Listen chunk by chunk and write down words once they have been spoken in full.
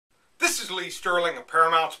This is Lee Sterling of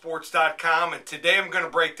ParamountSports.com, and today I'm going to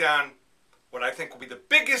break down what I think will be the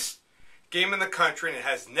biggest game in the country, and it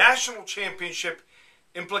has national championship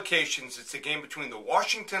implications. It's a game between the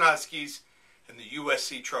Washington Huskies and the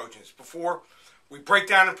USC Trojans. Before we break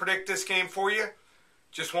down and predict this game for you,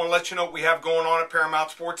 just want to let you know what we have going on at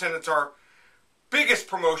Paramount Sports, and it's our biggest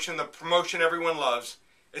promotion, the promotion everyone loves.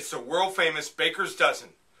 It's the world-famous Baker's Dozen.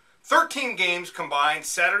 13 games combined,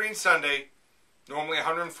 Saturday and Sunday, normally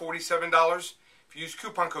 $147. If you use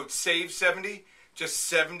coupon code SAVE70,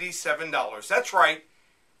 just $77. That's right,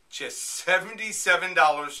 just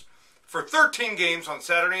 $77 for 13 games on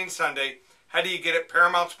Saturday and Sunday. How do you get it?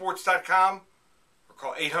 ParamountSports.com or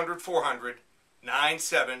call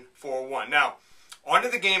 800-400-9741. Now, on to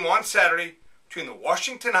the game on Saturday between the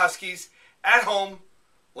Washington Huskies at home,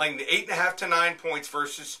 laying the 8.5 to 9 points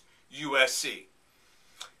versus USC.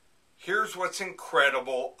 Here's what's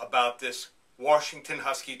incredible about this Washington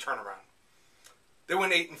Husky turnaround. They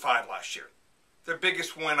went 8-5 last year. Their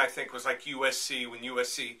biggest win, I think, was like USC. When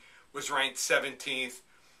USC was ranked 17th,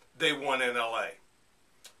 they won in LA.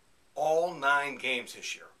 All 9 games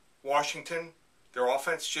this year. Washington, their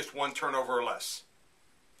offense, just 1 turnover or less.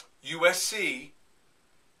 USC,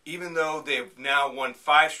 even though they've now won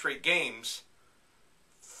 5 straight games,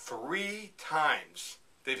 3 times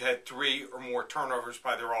they've had 3 or more turnovers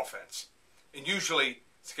by their offense. And usually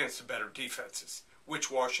it's against the better defenses,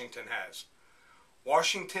 which Washington has.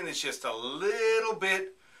 Washington is just a little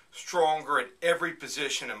bit stronger at every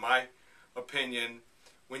position, in my opinion,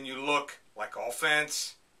 when you look like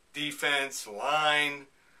offense, defense, line,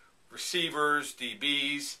 receivers,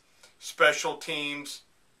 DBs, special teams,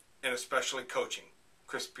 and especially coaching.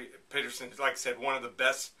 Chris Peterson is, like I said, one of the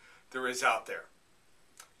best there is out there.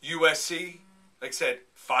 USC, like I said,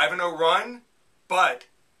 5-0 run, but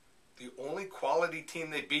the only quality team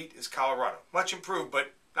they beat is Colorado. Much improved,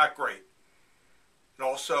 but not great. And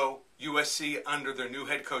also, USC, under their new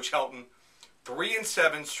head coach Helton,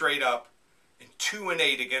 3-7 straight up and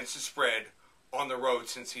 2-8 against the spread on the road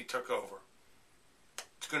since he took over.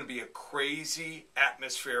 It's going to be a crazy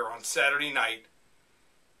atmosphere on Saturday night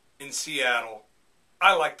in Seattle.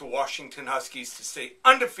 I like the Washington Huskies to stay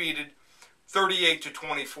undefeated,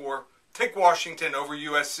 38-24. Take Washington over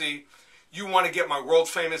USC. You want to get my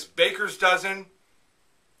world-famous Baker's Dozen?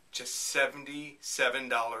 Just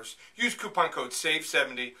 $77. Use coupon code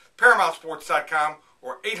SAVE70, ParamountSports.com,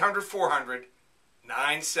 or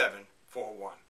 800-400-9741.